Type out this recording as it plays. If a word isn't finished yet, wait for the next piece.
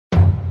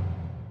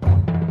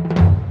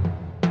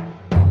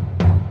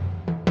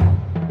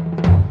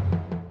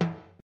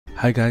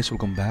Hi guys,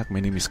 welcome back. My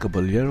name is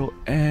Kabalyero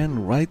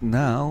and right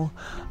now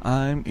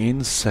I'm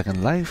in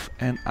Second Life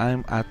and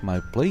I'm at my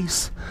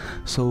place.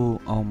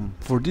 So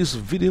for this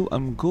video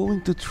I'm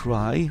going to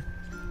try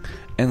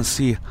and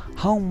see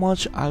how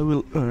much I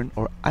will earn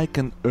or I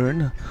can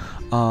earn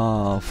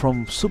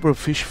from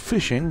SuperFish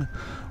fishing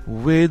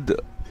with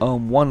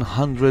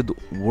 100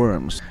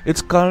 worms.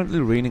 It's currently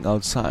raining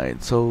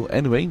outside. So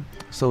anyway,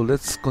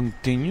 let's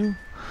continue.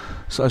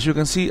 So as you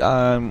can see,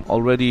 I'm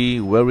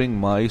already wearing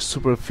my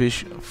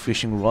SuperFish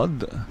fishing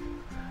rod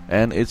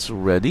and it's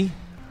ready.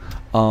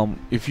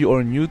 If you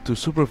are new to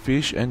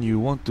SuperFish and you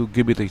want to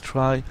give it a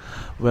try,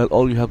 well,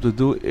 all you have to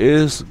do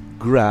is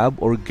grab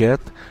or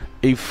get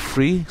a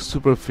free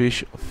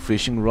SuperFish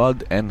fishing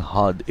rod and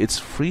HUD. It's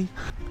free.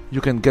 You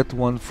can get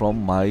one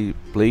from my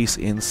place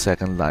in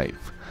Second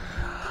Life.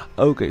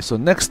 Okay, so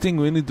next thing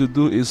we need to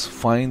do is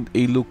find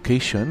a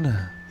location,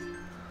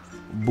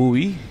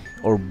 buoy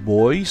or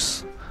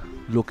buoys,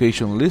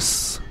 location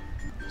lists.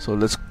 So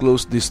let's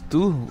close these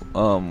two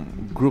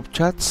group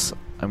chats.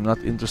 I'm not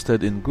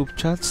interested in group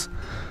chats.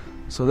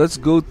 So let's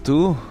go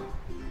to,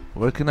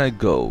 where can I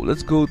go?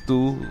 Let's go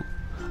to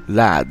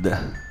LAD,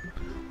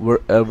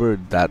 wherever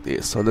that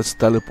is. So let's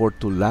teleport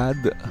to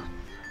LAD.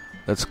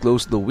 Let's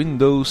close the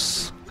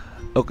windows.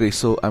 Okay,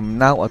 so I'm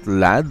now at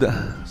LAD.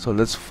 So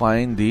let's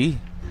find the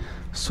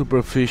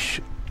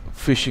SuperFish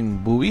fishing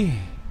buoy.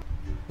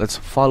 Let's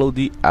follow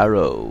the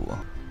arrow.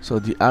 So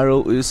the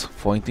arrow is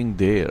pointing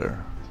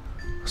there.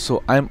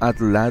 So I'm at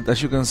LAD.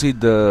 As you can see,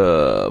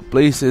 the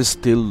place is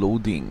still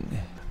loading.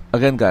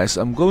 Again guys,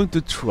 I'm going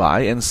to try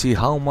and see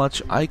how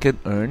much I can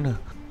earn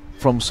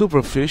from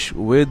SuperFish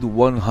with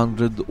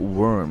 100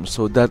 worms.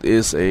 So that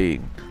is a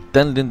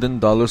 $10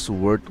 Linden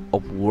worth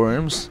of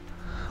worms.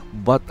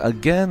 But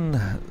again,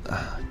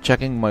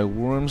 checking my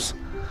worms,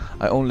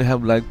 I only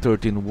have like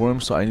 13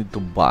 worms, so I need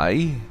to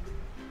buy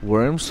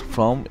worms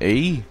from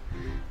a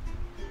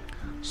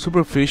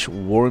SuperFish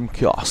worm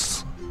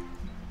kiosk.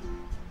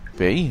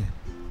 Pay.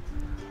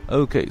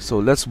 Okay, so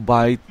let's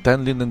buy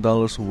 $10 Linden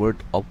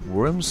worth of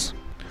worms.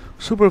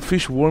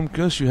 SuperFish worm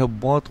kiosk, you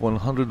have bought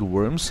 100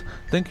 worms.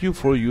 Thank you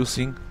for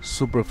using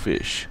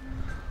SuperFish.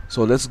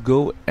 So let's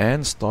go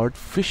and start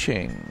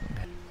fishing.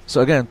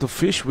 So again, to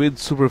fish with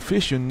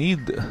SuperFish,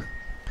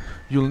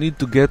 you'll need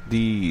to get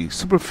the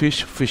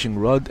SuperFish fishing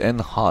rod and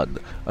HUD.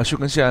 As you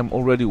can see, I'm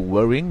already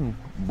wearing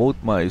both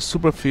my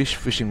SuperFish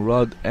fishing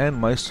rod and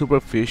my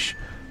SuperFish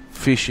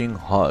fishing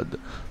HUD.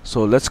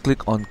 So let's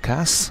click on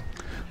cast.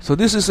 So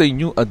this is a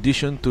new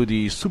addition to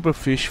the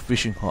SuperFish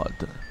fishing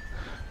HUD,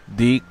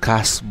 the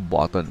cast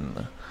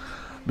button.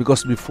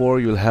 Because before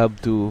you'll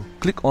have to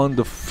click on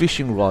the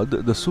fishing rod,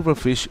 the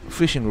SuperFish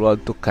fishing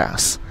rod to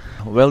cast.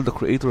 Well, the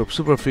creator of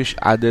SuperFish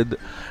added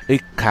a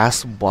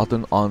cast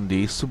button on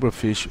the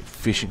SuperFish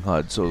fishing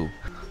HUD. So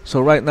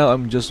right now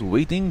I'm just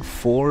waiting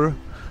for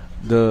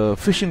the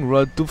fishing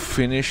rod to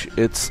finish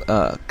its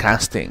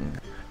casting.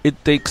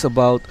 It takes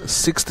about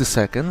 60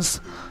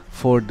 seconds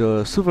for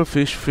the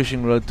SuperFish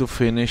fishing rod to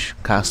finish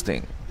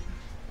casting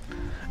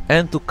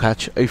and to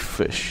catch a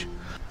fish.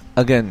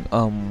 Again,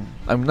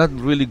 I'm not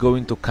really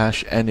going to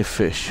catch any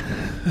fish.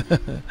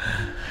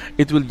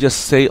 It will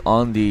just say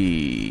on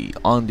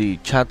the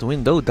chat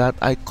window that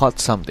I caught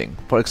something.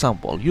 For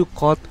example, you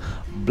caught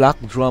black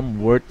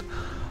drum worth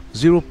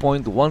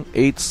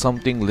 0.18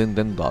 something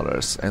Linden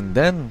dollars, and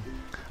then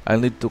I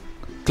need to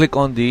click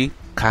on the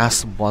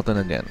cast button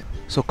again.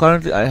 So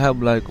currently I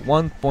have like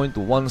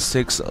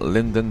 1.16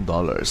 Linden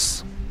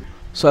dollars.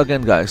 So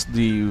again guys,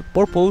 the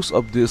purpose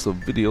of this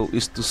video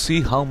is to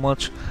see how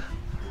much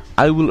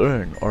I will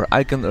earn or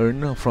I can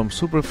earn from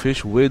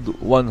SuperFish with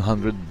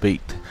 100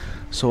 bait.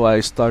 So I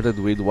started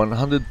with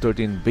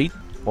 113 bait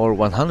or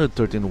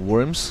 113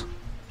 worms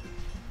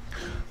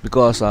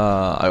because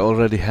I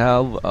already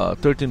have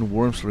 13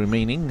 worms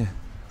remaining,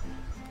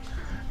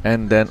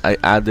 and then I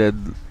added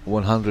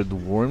 100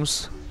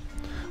 worms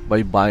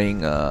by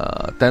buying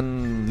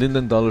 $10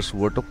 Linden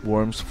worth of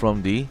worms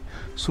from the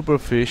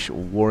SuperFish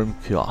worm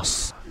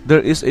kiosk.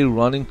 There is a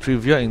running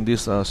trivia in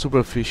this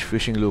SuperFish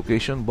fishing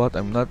location, but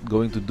I'm not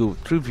going to do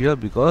trivia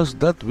because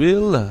that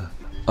will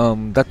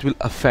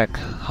affect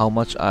how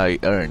much I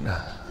earn.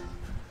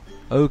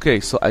 Okay,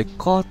 so I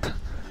caught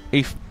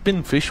a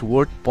pinfish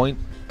worth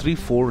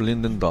 0.34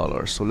 Linden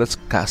dollars. So let's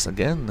cast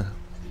again.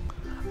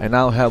 I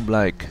now have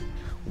like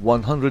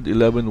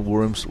 111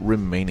 worms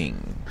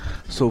remaining.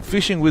 So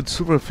fishing with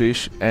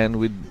SuperFish and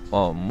with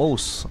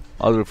most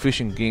other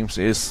fishing games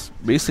is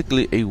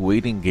basically a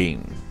waiting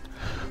game.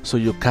 So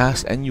you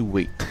cast and you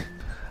wait.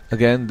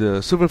 Again,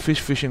 the SuperFish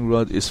fishing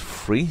rod is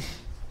free,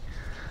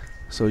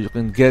 so you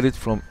can get it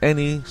from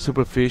any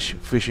SuperFish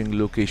fishing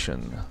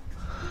location.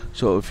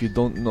 So if you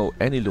don't know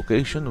any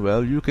location,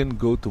 well, you can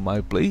go to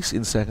my place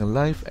in Second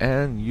Life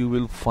and you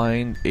will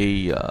find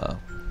a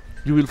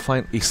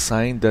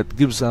sign that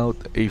gives out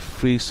a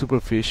free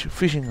SuperFish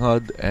fishing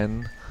HUD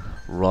and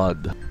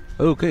rod.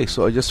 Okay,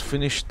 so I just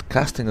finished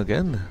casting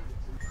again.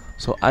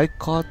 So I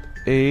caught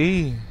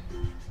a,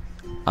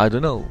 I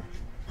don't know.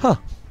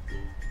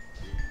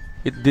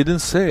 It didn't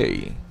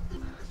say.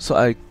 So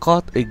I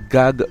caught a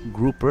gag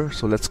grouper,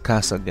 so let's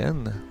cast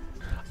again.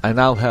 I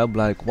now have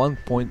like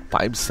 1.57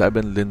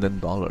 Linden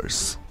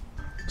dollars.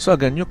 So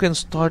again, you can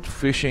start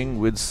fishing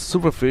with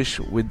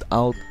SuperFish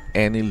without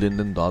any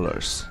Linden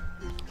dollars,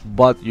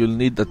 but you'll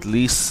need at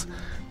least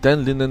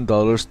 10 Linden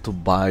dollars to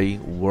buy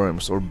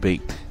worms or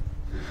bait.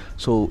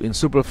 So in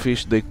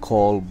SuperFish they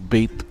call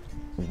bait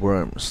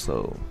worms.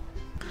 So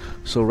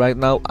right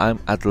now I'm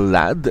at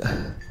Lad.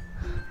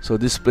 So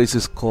this place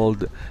is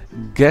called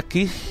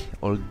Geki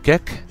or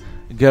Gek,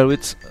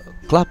 Garrett's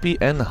Clappy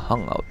and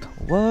Hangout.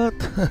 What?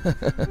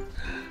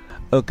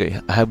 Okay,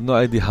 I have no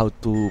idea how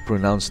to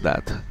pronounce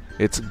that.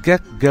 It's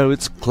Gek,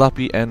 Garrett's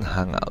Clappy and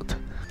Hangout.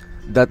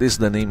 That is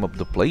the name of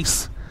the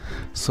place.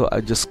 So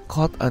I just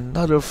caught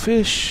another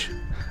fish,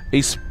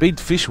 a spade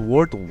fish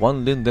worth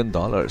 1 Linden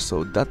dollar.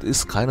 So that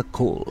is kind of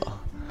cool.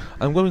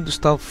 I'm going to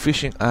stop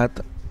fishing at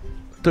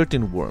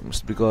 13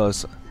 worms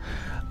because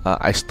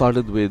I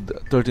started with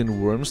 13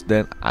 worms,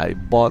 then I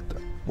bought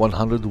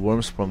 100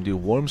 worms from the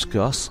worms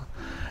kiosk,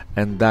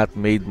 and that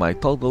made my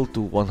total to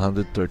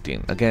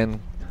 113.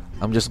 Again,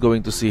 I'm just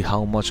going to see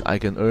how much I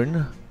can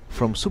earn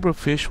from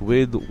SuperFish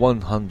with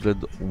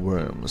 100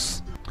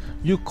 worms.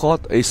 You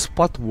caught a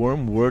spot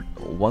worm worth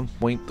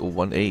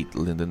 1.18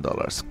 Linden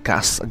dollars.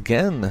 Cast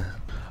again.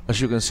 As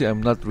you can see,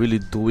 I'm not really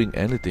doing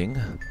anything.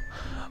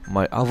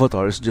 My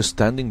avatar is just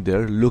standing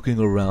there looking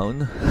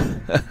around.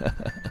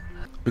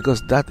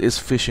 Because that is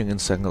fishing in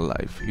Second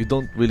Life. You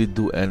don't really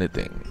do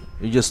anything.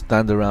 You just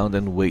stand around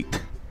and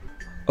wait.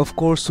 Of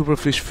course,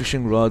 SuperFish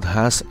fishing rod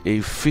has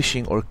a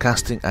fishing or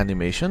casting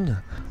animation.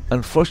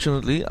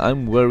 Unfortunately,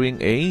 I'm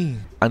wearing a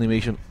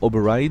animation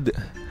override,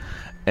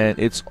 and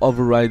it's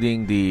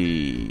overriding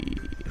the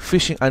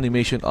fishing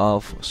animation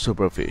of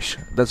SuperFish.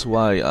 That's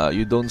why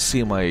you don't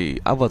see my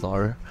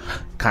avatar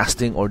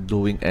casting or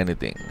doing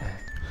anything.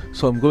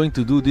 So I'm going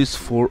to do this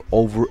for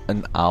over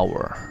an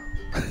hour.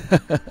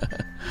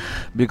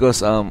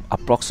 Because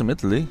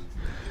approximately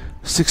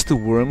 60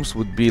 worms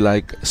would be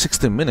like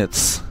 60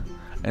 minutes,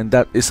 and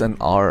that is an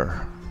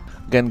hour.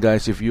 Again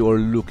guys, if you are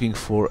looking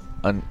for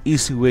an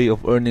easy way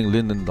of earning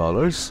Linden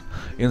dollars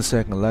in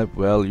Second Life,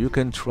 well, you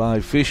can try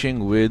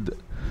fishing with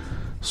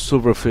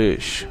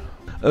SuperFish.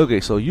 Okay,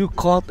 so you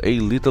caught a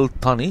little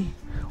tunny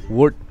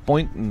worth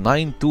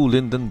 0.92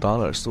 Linden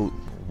dollars. So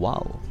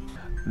wow,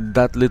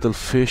 that little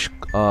fish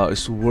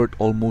is worth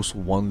almost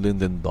 1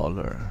 Linden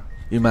dollar.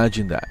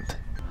 Imagine that.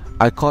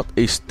 I caught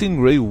a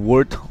stingray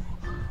worth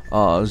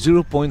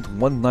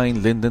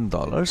 0.19 Linden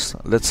dollars.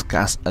 Let's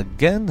cast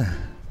again.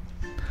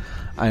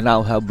 I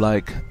now have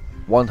like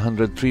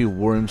 103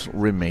 worms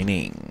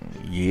remaining.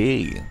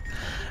 Yay!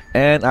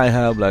 And I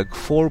have like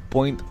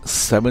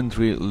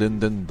 4.73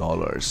 Linden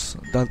dollars.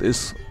 That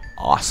is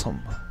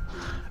awesome.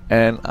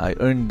 And I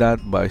earned that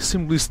by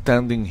simply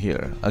standing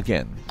here.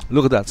 Again,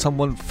 look at that.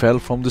 Someone fell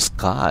from the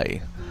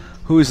sky.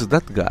 Who is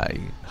that guy?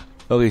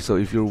 Okay, so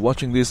if you're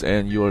watching this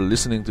and you're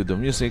listening to the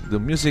music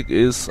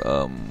is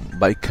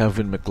by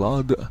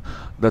MacLeod.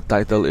 The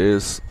title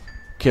is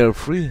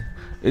Carefree.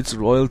 It's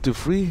royalty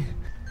free,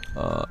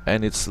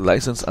 and it's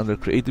licensed under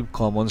Creative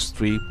Commons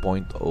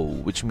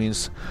 3.0, which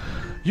means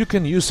you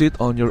can use it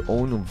on your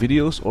own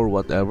videos or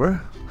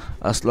whatever,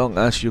 as long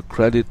as you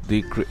credit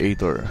the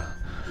creator,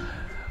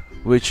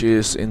 which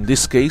is in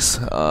this case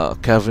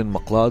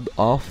MacLeod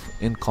of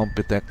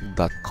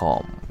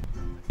incompetech.com.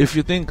 If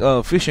you think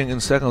fishing in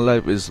Second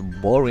Life is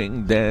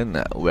boring,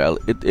 then well,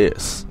 it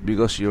is,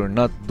 because you're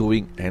not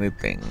doing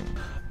anything.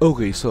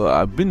 Okay, so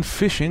I've been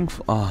fishing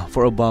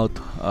for about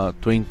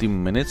 20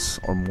 minutes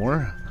or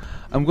more.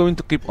 I'm going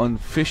to keep on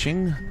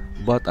fishing,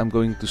 but I'm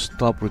going to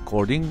stop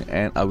recording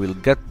and I will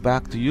get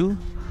back to you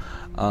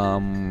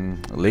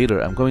later.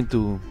 I'm going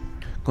to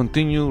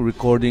continue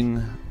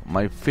recording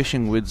my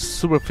fishing with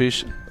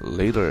SuperFish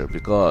later,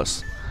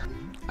 because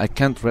I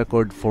can't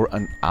record for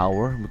an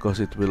hour because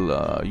it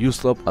will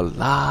use up a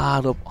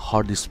lot of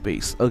hard disk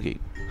space. Okay,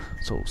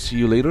 so see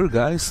you later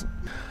guys.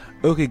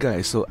 Okay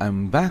guys, so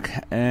I'm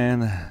back,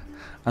 and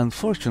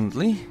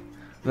unfortunately,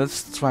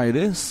 let's try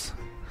this.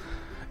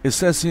 It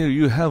says here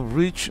you have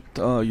reached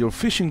your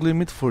fishing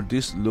limit for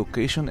this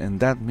location,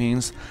 and that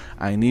means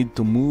I need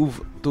to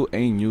move to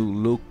a new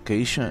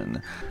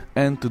location.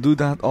 And to do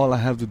that, all I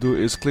have to do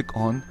is click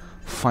on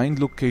find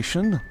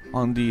location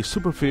on the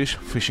SuperFish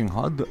fishing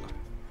HUD.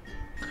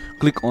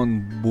 Click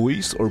on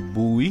buoys or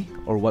buoy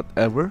or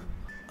whatever,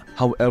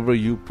 however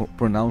you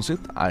pronounce it.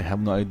 I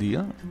have no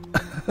idea.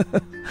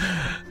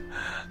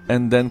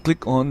 And then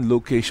click on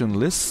location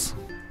lists,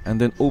 and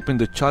then open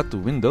the chat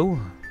window.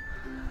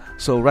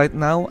 So right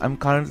now I'm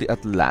currently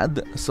at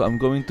Lad, so I'm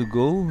going to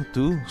go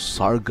to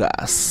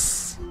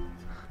Sargass.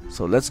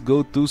 So let's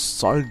go to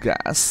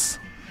Sargass.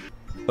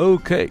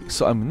 Okay,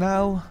 so I'm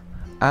now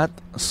at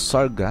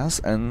Sargass,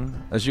 and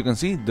as you can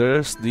see,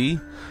 there's the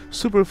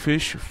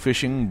SuperFish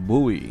fishing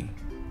buoy.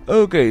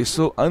 Okay,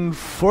 so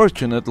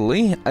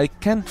unfortunately I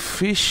can't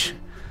fish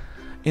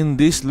in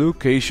this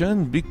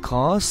location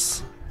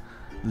because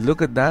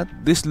look at that,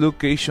 this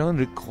location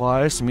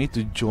requires me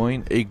to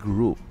join a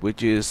group,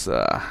 which is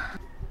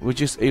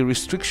which is a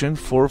restriction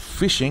for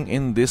fishing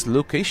in this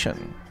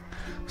location.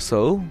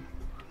 So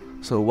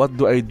what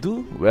do I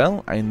do?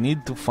 Well, I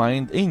need to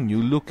find a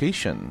new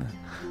location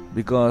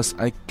because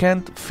I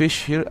can't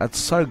fish here at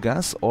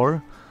Sargass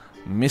or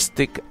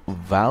Mystic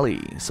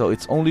Valley. So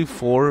it's only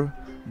for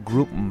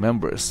group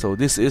members. So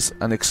this is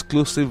an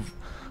exclusive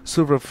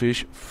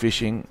SuperFish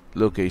fishing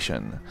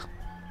location.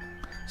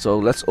 So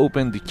let's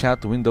open the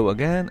chat window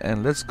again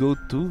and let's go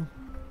to...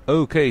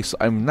 Okay, so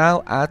I'm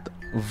now at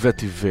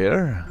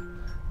Vetiver.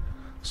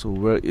 So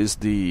where is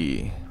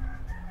the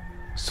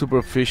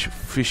SuperFish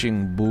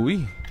fishing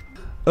buoy?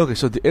 Okay,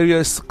 so the area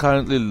is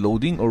currently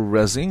loading or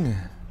resing.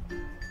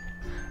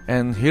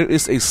 And here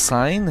is a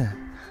sign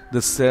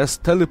that says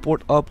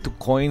teleport up to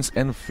coins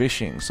and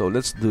fishing. So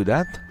let's do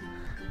that.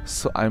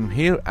 So I'm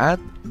here at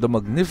the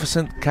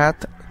Magnificent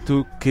Cat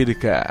to Kitty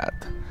Cat.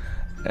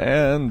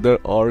 And there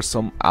are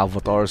some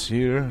avatars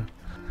here.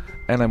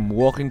 And I'm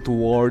walking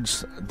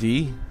towards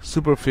the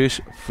SuperFish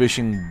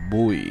fishing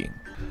buoy.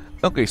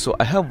 Okay, so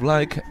I have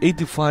like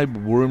 85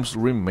 worms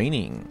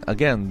remaining.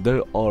 Again,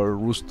 there are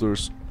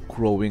roosters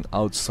crowing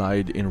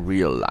outside in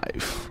real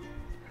life.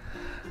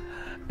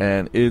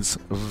 And it's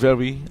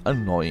very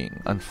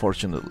annoying,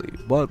 unfortunately.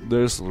 But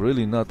there's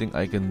really nothing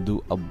I can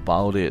do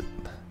about it,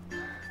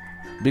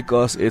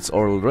 because it's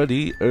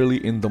already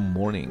early in the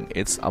morning.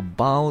 It's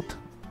about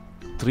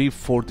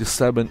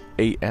 3:47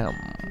 a.m.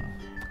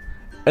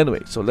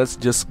 Anyway, so let's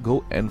just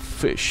go and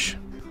fish.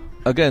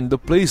 Again, the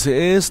place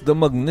is the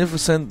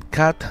Magnificent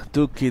Cat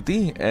to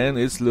Kitty, and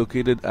it's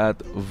located at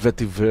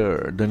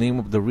Vetiver. The name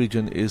of the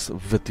region is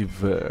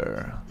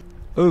Vetiver.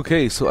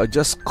 Okay, so I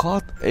just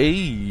caught a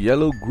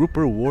yellow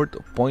grouper worth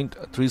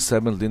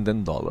 0.37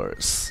 Linden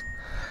dollars.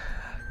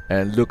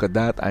 And look at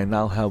that, I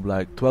now have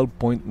like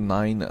 12.9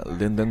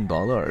 Linden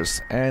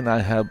dollars, and I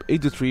have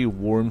 83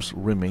 worms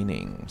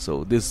remaining.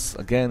 So this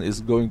again is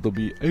going to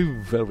be a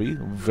very,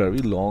 very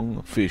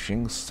long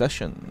fishing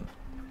session,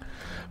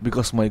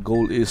 because my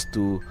goal is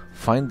to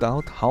find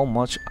out how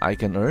much I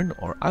can earn,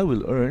 or I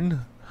will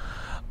earn,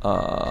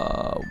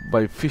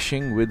 by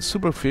fishing with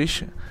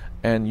SuperFish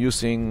and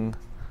using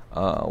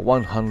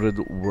 100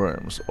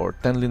 worms, or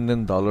 10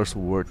 Linden dollars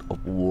worth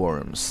of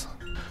worms.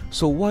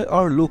 So why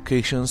are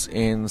locations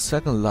in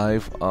Second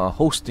Life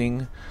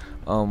hosting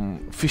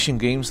fishing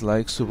games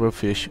like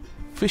SuperFish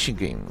fishing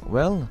game?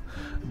 Well,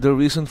 the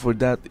reason for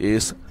that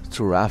is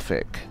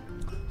traffic.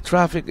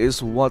 Traffic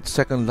is what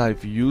Second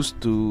Life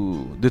used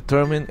to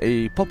determine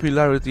a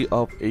popularity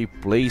of a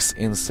place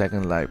in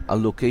Second Life, a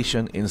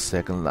location in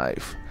Second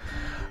Life.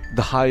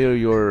 The higher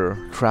your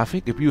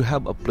traffic, if you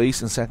have a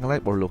place in Second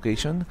Life or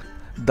location,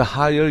 the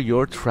higher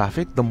your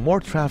traffic, the more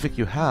traffic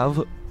you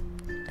have,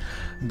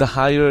 the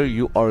higher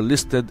you are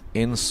listed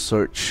in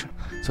search.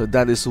 So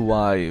that is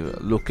why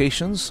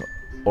locations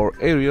or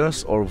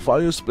areas or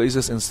various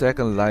places in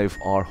Second Life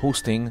are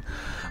hosting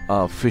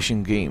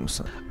fishing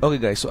games. Okay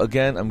guys, so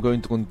again I'm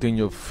going to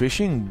continue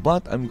fishing,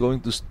 but I'm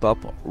going to stop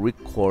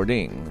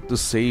recording to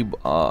save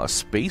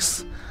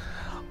space.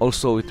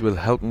 Also, it will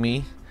help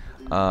me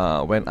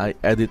when I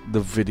edit the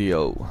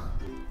video.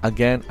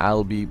 Again,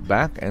 I'll be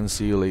back and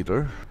see you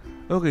later.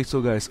 Okay,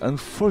 so guys,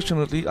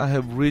 unfortunately I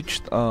have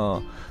reached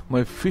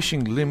my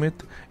fishing limit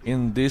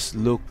in this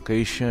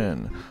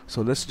location.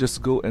 So let's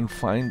just go and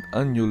find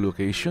a new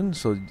location.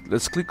 So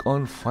let's click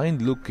on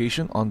find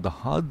location on the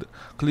HUD,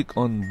 click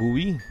on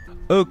buoy.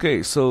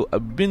 Okay, so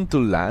I've been to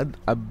Lad,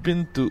 I've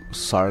been to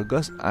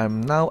Sargass,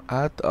 I'm now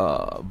at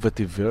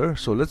Vetiver.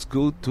 So let's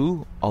go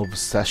to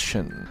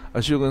Obsession.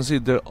 As you can see,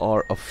 there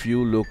are a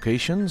few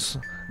locations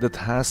that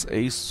has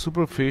a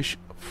SuperFish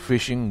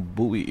fishing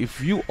buoy.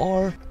 If you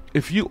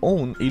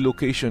own a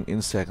location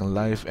in Second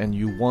Life and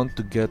you want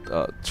to get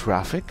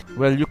traffic,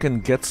 well, you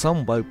can get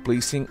some by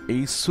placing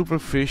a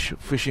SuperFish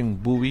fishing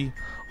buoy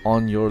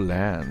on your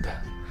land.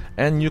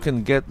 And you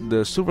can get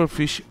the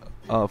SuperFish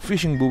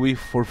fishing buoy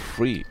for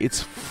free.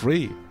 It's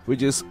free,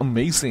 which is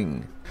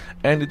amazing.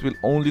 And it will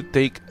only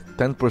take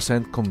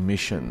 10%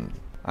 commission.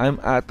 I'm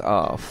at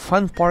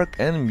Fun Park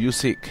and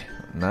Music.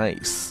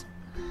 Nice.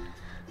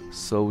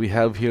 So we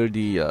have here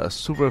the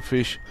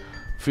SuperFish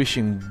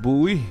fishing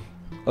buoy.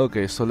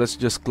 Okay, so let's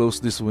just close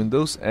these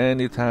windows,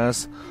 and it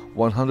has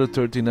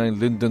 139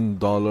 Linden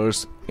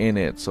dollars in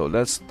it. So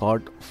let's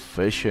start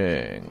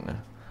fishing.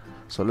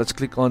 So let's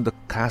click on the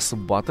cast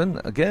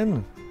button.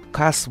 Again,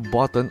 cast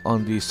button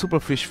on the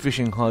SuperFish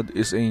fishing HUD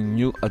is a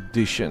new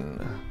addition.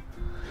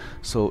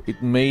 So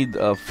it made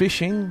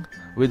fishing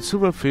with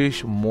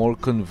SuperFish more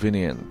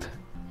convenient.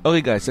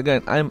 Okay guys,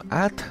 again, I'm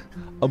at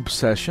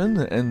Obsession,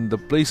 and the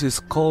place is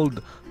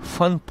called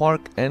Fun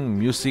Park and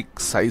Music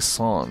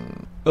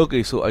Saison.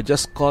 Okay, so I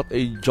just caught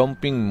a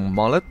jumping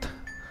mullet,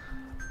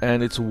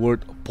 and it's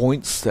worth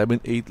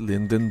 0.78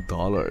 Linden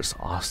dollars.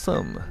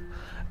 Awesome.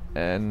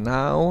 And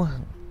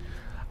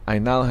I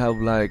now have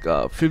like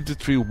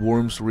 53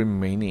 worms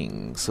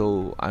remaining,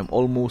 so I'm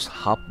almost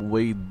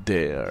halfway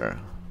there.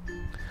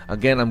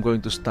 Again, I'm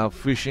going to stop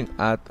fishing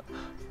at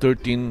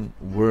 13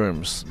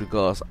 worms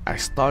because I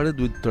started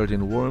with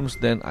 13 worms,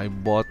 then I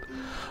bought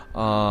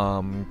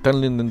 10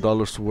 Linden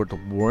dollars worth of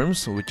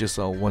worms, which is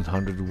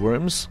 100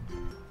 worms.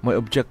 My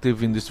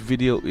objective in this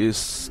video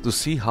is to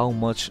see how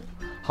much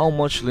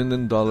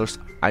Linden dollars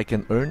I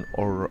can earn,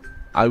 or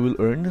I will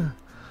earn,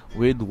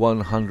 with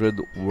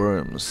 100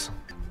 worms.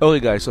 Okay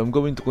guys, so I'm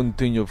going to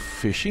continue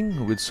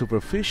fishing with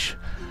SuperFish,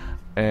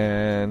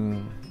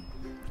 and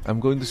I'm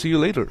going to see you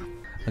later.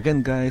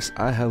 Again guys,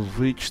 I have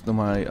reached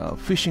my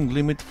fishing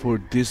limit for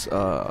this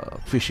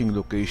fishing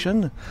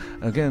location.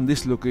 Again,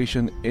 this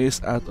location is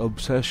at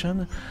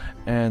Obsession,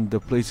 and the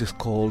place is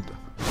called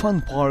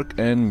Fun Park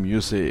and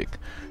Music.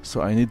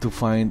 So I need to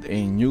find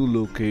a new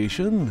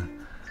location.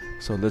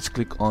 So let's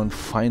click on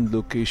find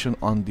location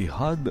on the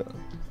HUD,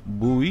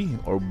 buoy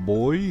or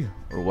boy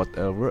or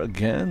whatever.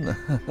 Again,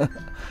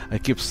 I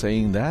keep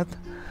saying that.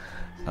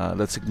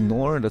 Let's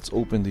ignore, let's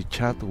open the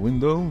chat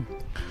window.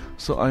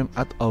 So I'm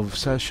at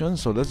Obsession,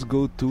 so let's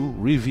go to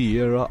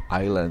Riviera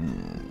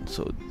Island.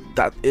 So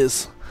that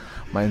is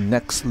my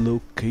next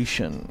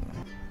location.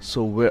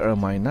 So where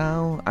am I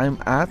now? I'm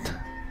at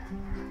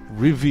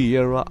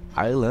Riviera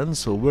Island.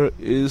 So where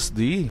is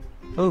the...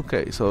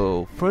 Okay,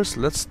 so first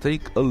let's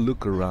take a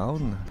look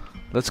around.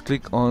 Let's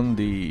click on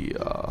the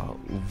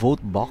vote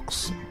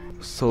box.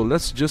 So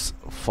let's just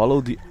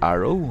follow the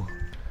arrow,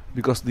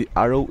 because the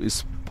arrow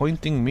is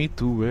pointing me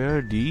to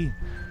where the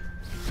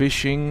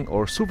fishing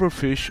or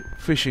SuperFish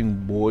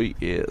fishing buoy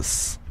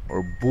is,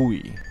 or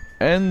buoy.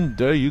 And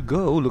there you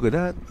go, look at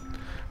that.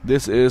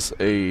 This is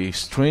a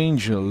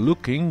strange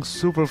looking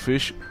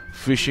SuperFish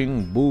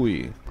fishing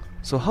buoy.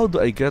 So how do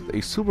I get a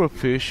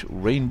SuperFish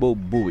rainbow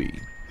buoy?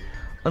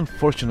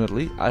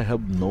 Unfortunately, I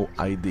have no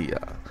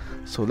idea.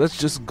 So let's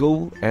just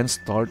go and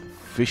start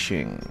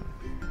fishing.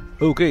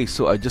 Okay,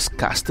 so I just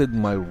casted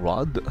my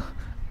rod,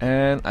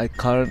 and I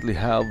currently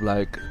have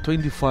like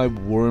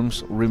 25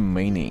 worms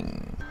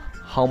remaining.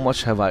 How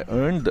much have I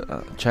earned?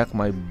 Check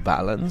my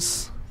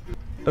balance.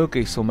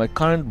 Okay, so my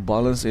current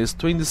balance is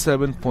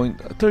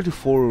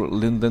 27.34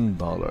 Linden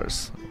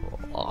dollars.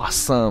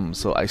 Awesome.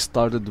 So I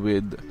started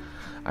with,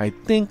 I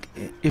think,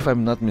 if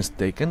I'm not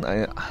mistaken,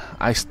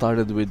 I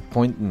started with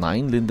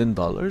 0.9 Linden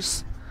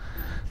dollars.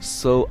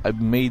 So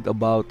I've made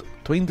about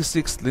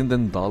 26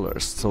 Linden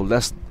dollars. So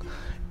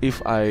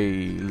if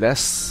I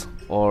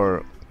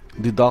or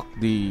deduct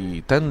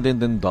the 10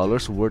 Linden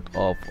dollars worth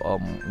of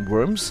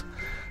worms,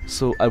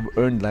 so I've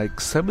earned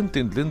like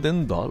 17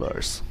 Linden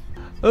dollars.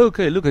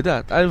 Okay, look at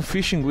that. I'm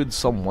fishing with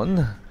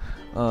someone.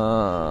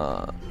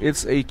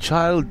 It's a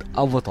child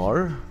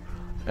avatar,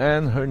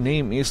 and her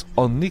name is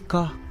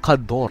Onika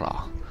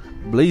Kadora.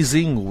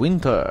 Blazing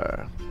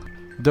Winter.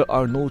 There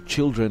are no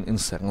children in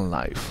Second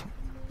Life,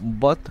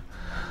 but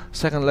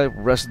Second Life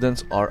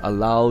residents are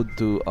allowed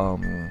to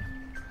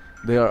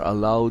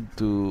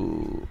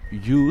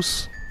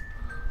use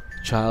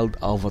child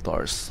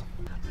avatars.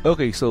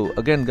 Okay, so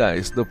again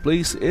guys, the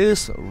place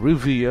is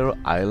Riviera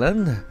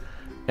Island,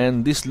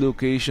 and this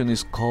location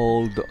is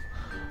called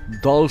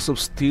Dolls of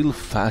Steel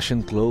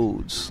Fashion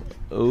Clothes.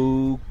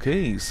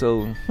 Okay,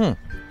 so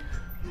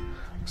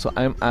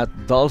I'm at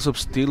Dolls of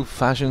Steel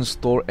Fashion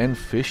Store and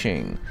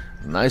Fishing.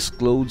 Nice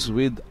clothes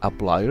with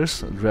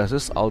appliers,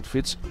 dresses,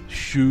 outfits,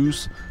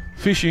 shoes,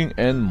 fishing,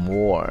 and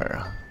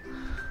more.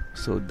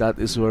 So that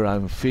is where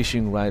I'm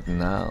fishing right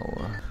now.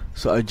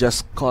 So I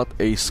just caught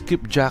a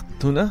skipjack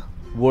tuna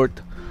worth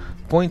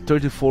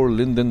 0.34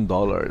 Linden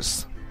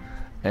dollars,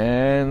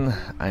 and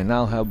I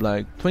now have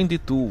like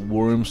 22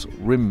 worms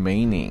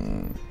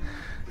remaining.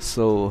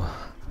 So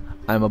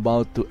I'm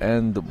about to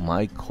end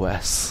my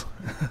quest.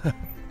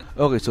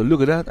 Okay, so look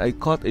at that. I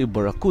caught a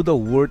barracuda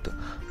worth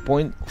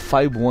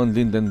 0.51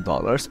 Linden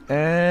dollars,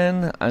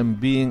 and I'm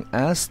being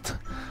asked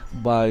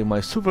by my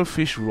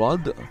SuperFish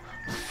rod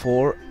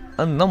for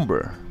a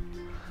number,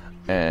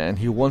 and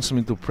he wants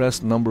me to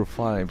press number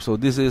 5. So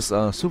this is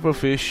a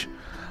SuperFish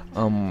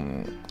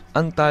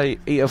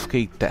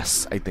anti-AFK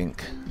test, I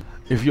think.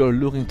 If you are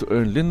looking to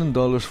earn Linden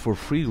dollars for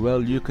free,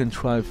 well, you can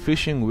try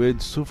fishing with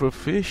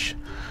SuperFish.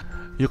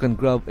 You can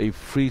grab a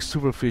free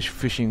SuperFish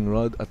fishing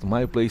rod at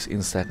my place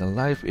in Second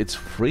Life. It's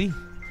free,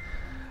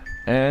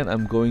 and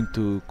I'm going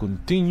to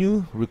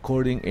continue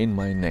recording in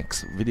my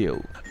next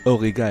video.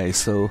 Okay guys,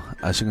 so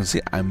as you can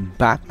see, I'm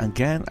back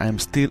again. I'm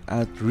still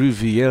at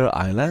Riviera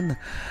Island,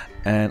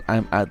 and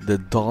I'm at the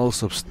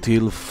Dolls of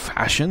Steel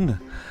Fashion.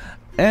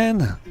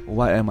 And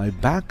why am I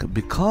back?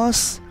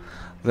 Because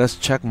let's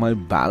check my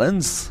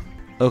balance.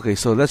 Okay,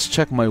 so let's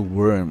check my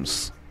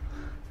worms.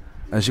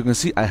 As you can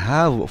see, I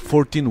have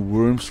 14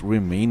 worms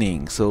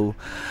remaining, so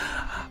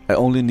I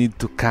only need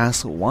to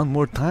cast one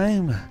more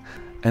time,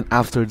 and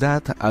after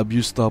that I've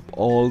used up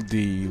all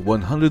the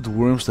 100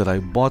 worms that I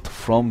bought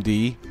from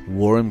the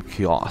worm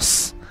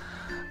kiosk.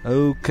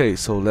 Okay,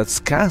 so let's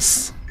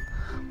cast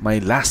my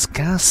last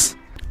cast.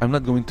 I'm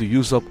not going to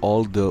use up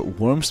all the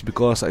worms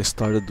because I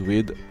started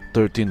with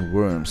 13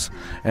 worms,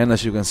 and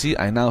as you can see,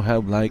 I now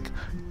have like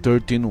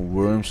 13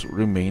 worms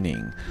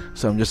remaining.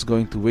 So I'm just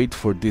going to wait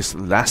for this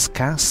last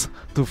cast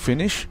to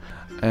finish,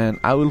 and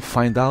I will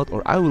find out,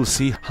 or I will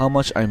see how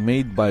much I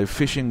made by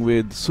fishing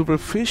with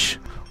SuperFish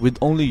with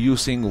only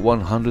using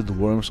 100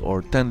 worms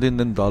or 10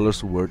 Linden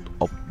dollars worth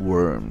of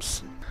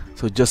worms.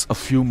 So just a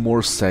few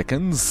more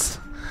seconds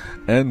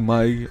and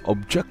my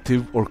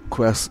objective or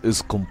quest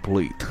is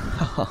complete.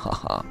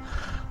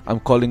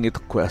 I'm calling it a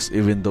quest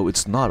even though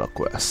it's not a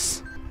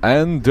quest.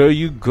 And there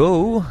you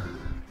go.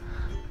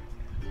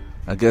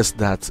 I guess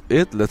that's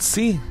it. Let's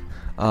see.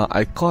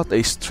 I caught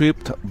a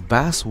stripped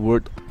bass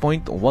worth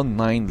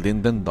 0.19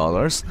 Linden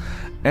dollars,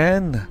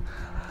 and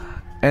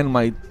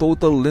my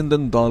total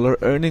Linden dollar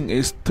earning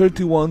is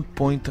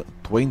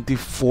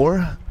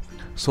 31.24.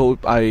 So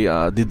if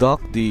I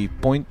deduct the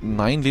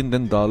 0.9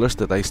 Linden dollars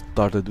that I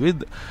started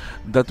with,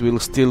 that will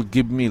still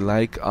give me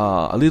like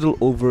a little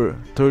over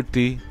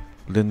 30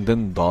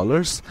 Linden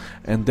dollars.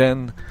 And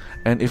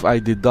if I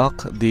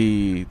deduct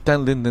the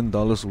 10 Linden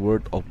dollars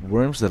worth of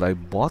worms that I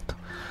bought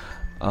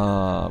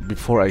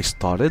before I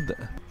started,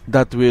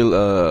 that will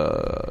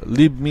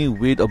leave me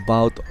with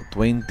about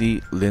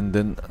 20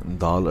 Linden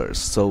dollars.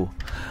 So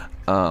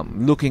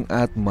looking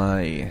at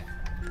my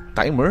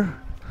timer,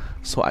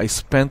 so I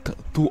spent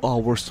 2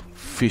 hours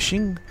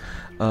fishing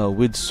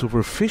with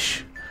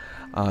SuperFish,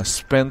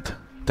 spent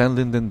 10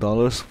 Linden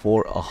dollars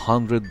for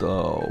 100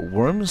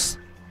 worms,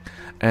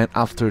 and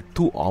after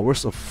 2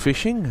 hours of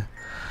fishing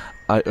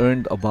I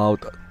earned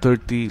about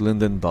 30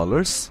 Linden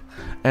dollars,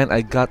 and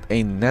I got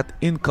a net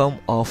income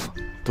of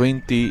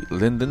 20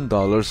 Linden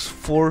dollars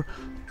for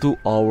 2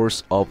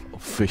 hours of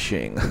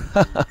fishing.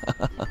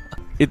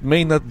 It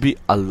may not be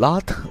a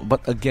lot,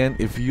 but again,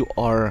 if you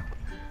are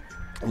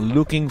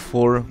looking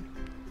for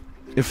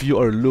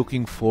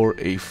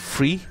a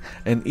free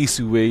and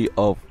easy way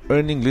of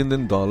earning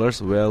Linden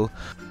dollars, well,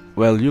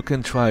 you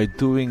can try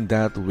doing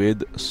that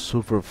with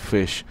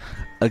SuperFish.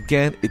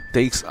 Again, it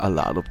takes a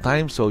lot of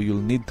time, so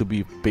you'll need to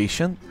be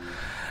patient,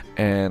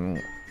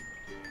 and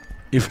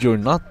if you're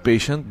not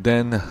patient,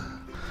 then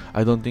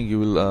I don't think you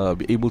will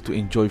be able to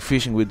enjoy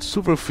fishing with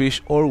SuperFish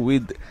or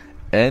with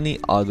any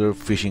other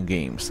fishing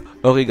games.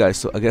 Okay guys,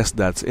 so I guess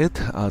that's it.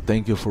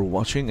 Thank you for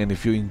watching, and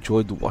if you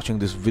enjoyed watching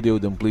this video,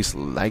 then please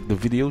like the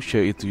video,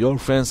 share it to your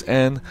friends,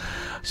 and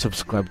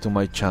subscribe to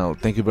my channel.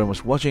 Thank you very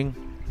much for watching.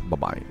 Bye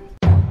bye.